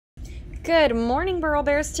Good morning, Burl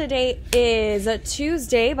Bears. Today is a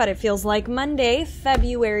Tuesday, but it feels like Monday,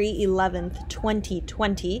 February 11th,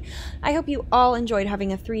 2020. I hope you all enjoyed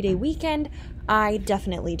having a 3-day weekend. I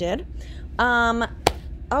definitely did. Oh,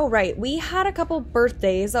 right. We had a couple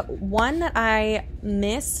birthdays. One that I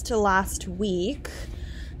missed last week.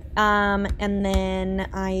 And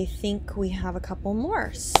then I think we have a couple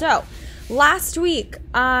more. So, last week,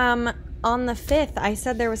 on the 5th, I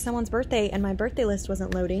said there was someone's birthday and my birthday list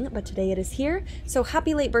wasn't loading, but today it is here. So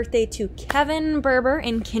happy late birthday to Kevin Berber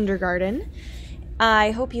in kindergarten.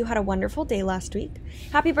 I hope you had a wonderful day last week.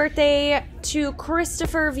 Happy birthday to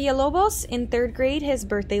Christopher Villalobos in 3rd grade. His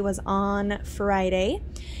birthday was on Friday.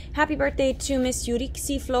 Happy birthday to Miss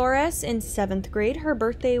Yurixi Flores in 7th grade. Her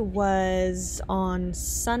birthday was on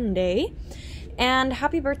Sunday. And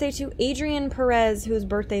happy birthday to Adrian Perez, whose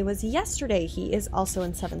birthday was yesterday. He is also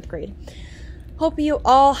in 7th grade. Hope you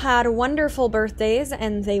all had wonderful birthdays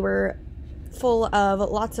and they were full of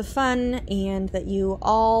lots of fun and that you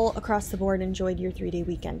all across the board enjoyed your 3-day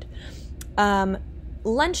weekend.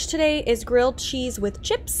 Lunch today is grilled cheese with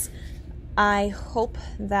chips. I hope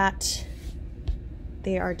that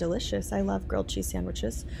they are delicious. I love grilled cheese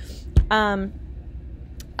sandwiches.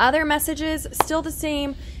 Other messages, still the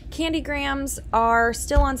same. Candygrams are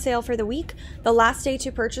still on sale for the week. The last day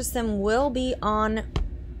to purchase them will be on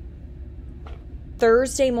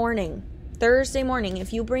Thursday morning. Thursday morning.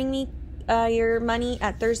 If you bring me your money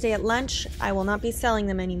at Thursday at lunch, I will not be selling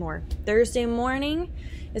them anymore. Thursday morning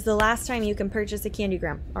is the last time you can purchase a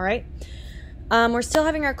Candygram. All right? We're still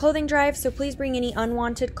having our clothing drive, so please bring any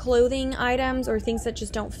unwanted clothing items or things that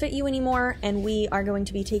just don't fit you anymore, and we are going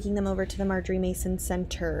to be taking them over to the Marjorie Mason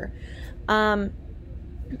Center.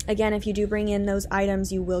 Again, if you do bring in those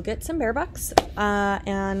items, you will get some bear bucks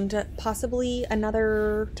and possibly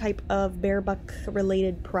another type of bear buck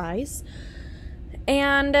related prize.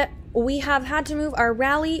 And we have had to move our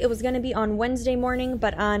rally. It was going to be on Wednesday morning,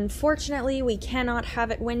 but unfortunately we cannot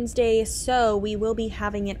have it Wednesday, so we will be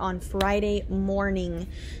having it on Friday morning.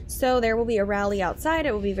 So there will be a rally outside.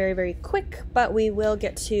 It will be very, very quick, but we will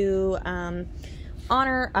get to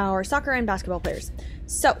honor our soccer and basketball players.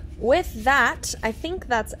 So with that, I think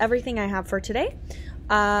that's everything I have for today.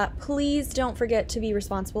 Please don't forget to be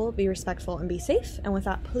responsible, be respectful, and be safe. And with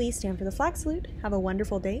that, please stand for the flag salute. Have a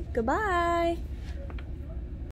wonderful day. Goodbye.